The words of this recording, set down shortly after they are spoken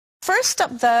First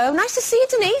up, though, nice to see you,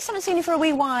 Denise. Haven't seen you for a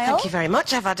wee while. Thank you very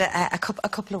much. I've had a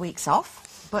couple of weeks off.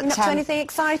 But not anything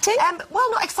exciting?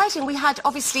 Well, not exciting. We had,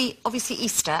 obviously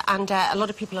Easter, and a lot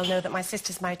of people will know that my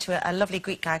sister's married to a lovely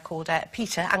Greek guy called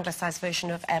Peter, anglicised version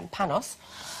of Panos.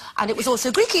 And it was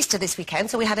also Greek Easter this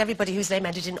weekend, so we had everybody whose name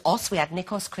ended in os. We had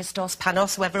Nikos, Christos,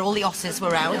 Panos, whoever, all the osses were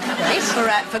around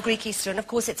for Greek Easter. And, of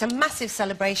course, it's a massive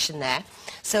celebration there.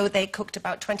 So they cooked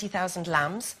about 20,000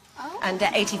 lambs. Oh. And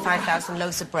 85,000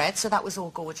 loaves of bread, so that was all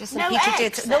gorgeous. And no Peter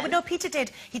eggs, did. No, Peter did.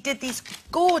 He did these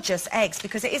gorgeous eggs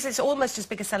because it's almost as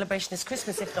big a celebration as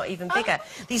Christmas, if not even bigger. Oh.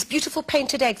 These beautiful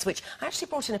painted eggs, which I actually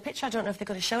brought in a picture. I don't know if they're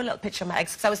going to show a little picture of my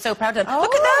eggs because I was so proud of them. Oh,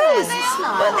 look at those! Nice.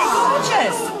 Weren't they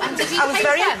gorgeous? And did you I was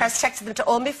very them? impressed. Texted them to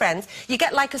all my friends. You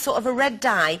get like a sort of a red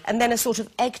dye and then a sort of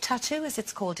egg tattoo, as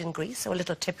it's called in Greece. So a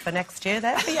little tip for next year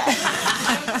there.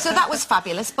 Yeah. So that was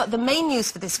fabulous. But the main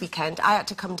news for this weekend, I had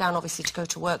to come down obviously to go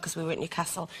to work because we were at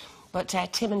Newcastle. But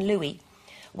Tim and Louis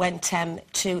went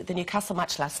to the Newcastle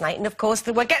match last night, and of course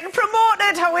they were getting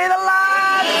promoted. How are the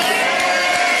lads?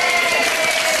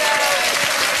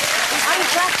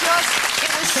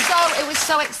 It was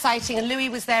so exciting, and Louis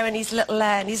was there in his little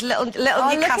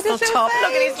Newcastle top.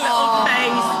 Look at his little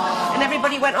face, and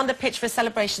everybody went on the pitch for a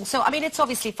celebration. So I mean, it's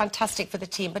obviously fantastic for the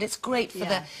team, but it's great for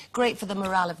the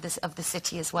morale of the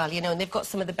city as well. You know, and they've got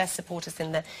some of the best supporters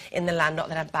in the land. Not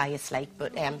that I'm biased, like,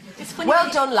 but well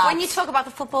done, lads. When you talk about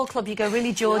the football club, you go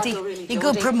really Geordie. You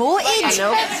go promoted. I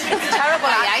know. It's terrible.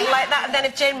 I act like that, and then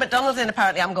if Jane McDonald's in,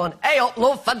 apparently I'm going, hey, up,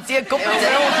 love, fancy a cup of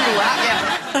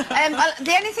well,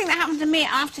 the only thing that happened to me,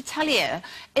 I have to tell you,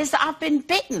 is that I've been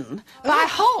bitten by a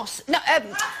horse. No,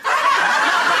 not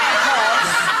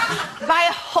by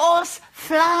a horse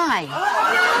fly.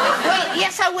 Well,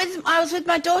 yes, I was with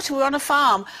my daughter. We were on a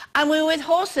farm, and we were with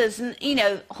horses, and, you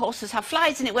know, horses have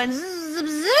flies, and it went zzz, zzz,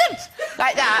 zzz,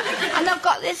 like that, and I've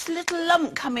got this little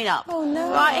lump coming up. Oh,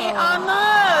 no. Right here. Oh, no.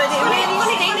 And it really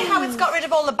funny how it's got rid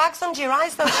of all the bags under your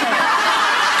eyes, though, Sharon.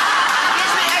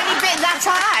 Yes, but only bit that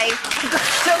eye.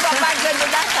 Still got bags under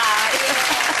that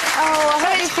eye. Oh, so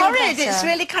it's horrid. It's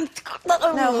really kind of...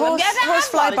 No,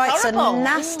 horsefly bites are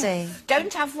nasty.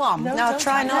 Don't have one. No,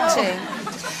 try not to.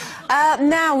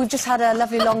 Now, we've just had a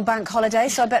lovely long bank holiday,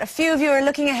 so I bet a few of you are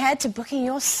looking ahead to booking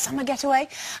your summer getaway.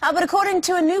 But according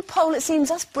to a new poll, it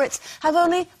seems us Brits have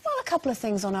only, well, a couple of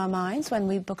things on our minds when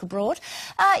we book abroad.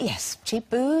 Yes, cheap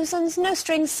booze and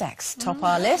no-strings sex top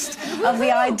our list of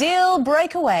the ideal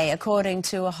breakaway, according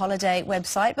to a holiday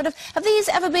website. But have these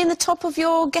ever been the top of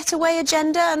your getaway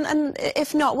agenda? And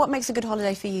if not, what makes a good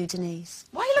holiday for you, Denise?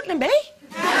 Why are you looking at me?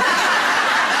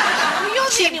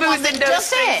 Cheap booze and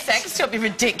no-strings sex, don't be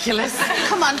ridiculous.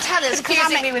 Come on, tell us.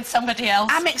 Confusing me with somebody else.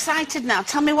 I'm excited now.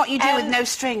 Tell me what you do with no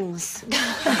strings.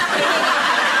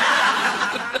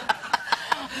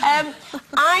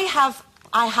 I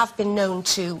have been known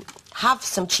to have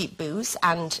some cheap booze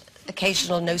and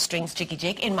occasional no-strings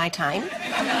jiggy-jig in my time,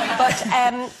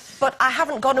 but I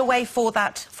haven't gone away for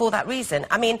that reason.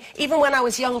 I mean, even when I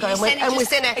was younger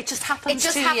it just happens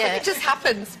to you. It just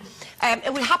happens.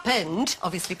 It happened,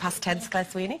 obviously past tense, Claire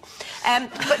Sweeney.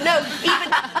 But no,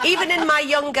 even in my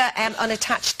younger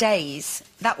unattached days,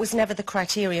 that was never the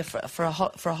criteria for a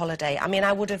holiday. I mean,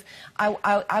 I would have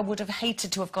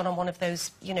hated to have gone on one of those,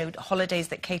 you know, holidays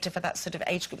that cater for that sort of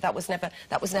age group. That was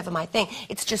never my thing.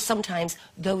 It's just sometimes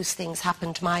those things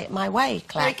happened my way,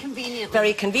 Claire. Very conveniently.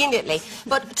 Very conveniently.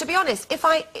 But to be honest,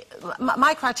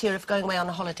 my criteria of going away on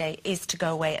a holiday is to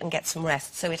go away and get some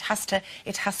rest. So it has to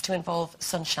involve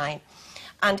sunshine.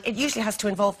 And it usually has to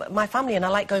involve my family, and I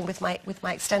like going with my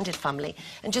extended family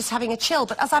and just having a chill.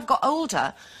 But as I've got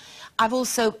older, I've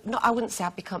also, I wouldn't say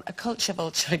I've become a culture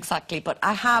vulture exactly, but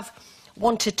I have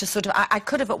wanted to sort of, I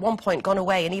could have at one point gone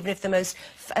away, and even if the most,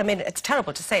 I mean, it's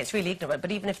terrible to say, it's really ignorant,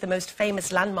 but even if the most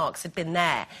famous landmarks had been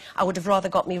there, I would have rather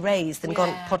got me raised than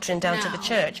gone pottering down to the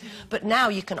church. But now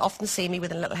you can often see me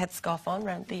with a little headscarf on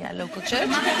around the local church. Do you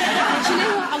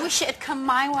know what? I wish it had come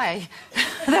my way.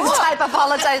 Those type of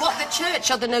holidays. What, the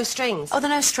church or the no strings? Oh, the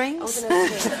no strings. Oh, the no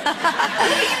strings.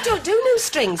 You don't do no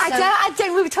strings. So. I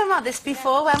don't. We were talking about this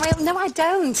before. No, I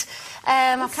don't.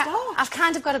 I've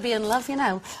kind of got to be in love, you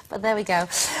know. But there we go.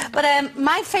 But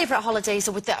my favourite holidays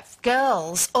are with the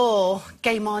girls or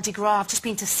Gay Mardi Gras. I've just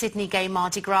been to Sydney Gay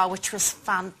Mardi Gras, which was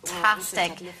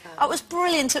fantastic. Oh, it was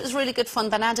brilliant. It was really good fun.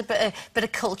 Then I had a bit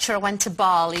of culture. I went to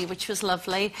Bali, which was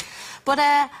lovely. But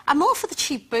I'm all for the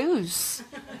cheap booze.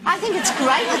 I think it's great.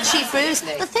 great with cheap booze.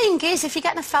 The thing is, if you're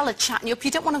getting a fella chatting you up,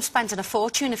 you don't want him spending a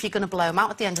fortune if you're going to blow him out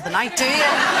at the end of the night, do you?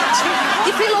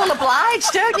 You feel all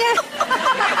obliged, don't you?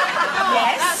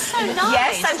 Yes. That's so nice.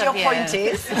 Yes, and your point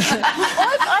is.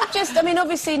 I've just, I mean,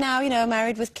 obviously now, you know,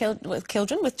 married with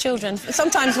children,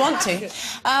 sometimes want to.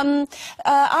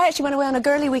 I actually went away on a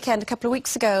girly weekend a couple of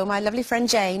weeks ago. My lovely friend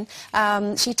Jane,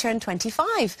 she turned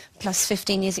 25, plus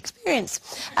 15 years experience.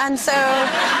 And so,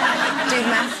 do the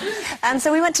math. And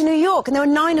so we went to New York, and there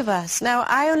were 9 of us. Now,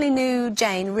 I only knew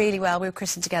Jane really well. We were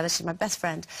christened together. She's my best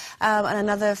friend. And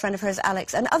another friend of hers,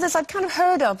 Alex. And others I'd kind of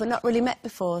heard of, but not really met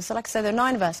before. So, like I said, there were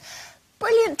 9 of us.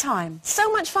 Brilliant time.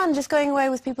 So much fun just going away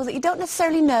with people that you don't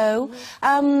necessarily know,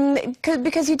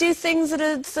 because you do things that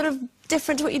are sort of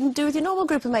different to what you do with your normal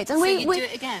group of mates. And so we do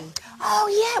it again? Oh,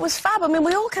 yeah, it was fab. I mean,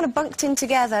 we all kind of bunked in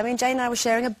together. I mean, Jane and I were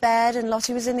sharing a bed, and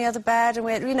Lottie was in the other bed, and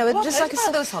we, you know, just like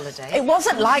a those holidays. It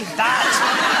wasn't like that.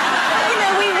 You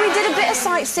know, we did a bit of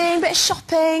sightseeing, a bit of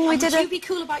shopping. Would you be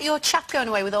cool about your chap going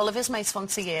away with all of his mates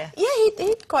once a year? Yeah,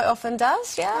 he quite often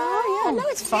does. Yeah, yeah. No,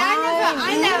 it's fine.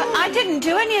 Yeah, I didn't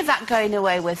do any of that going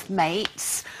away with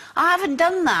mates. I haven't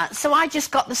done that, so I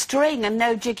just got the string and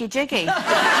no jiggy-jiggy. But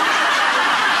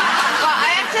I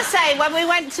have to say, when we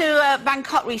went to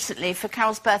Bangkok recently for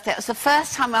Carol's birthday, it was the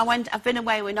first time I've been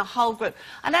away with a whole group,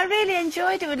 and I really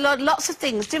enjoyed it with lots of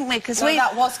things, didn't we? Because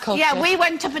that was culture. Yeah, we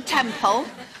went up a temple.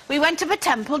 We went up a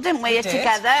temple, didn't we,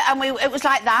 together? And it was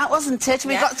like that, wasn't it?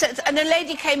 We got to, and a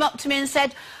lady came up to me and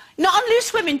said, "Not on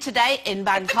loose women today in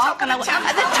Bangkok." And I went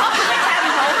at the top of the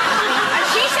temple, and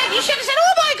she said, "You should have said,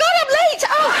 oh my God, I'm late."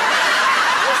 Oh,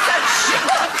 I was so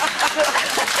shocked.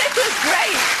 It was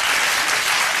great.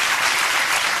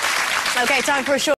 Okay, time for a short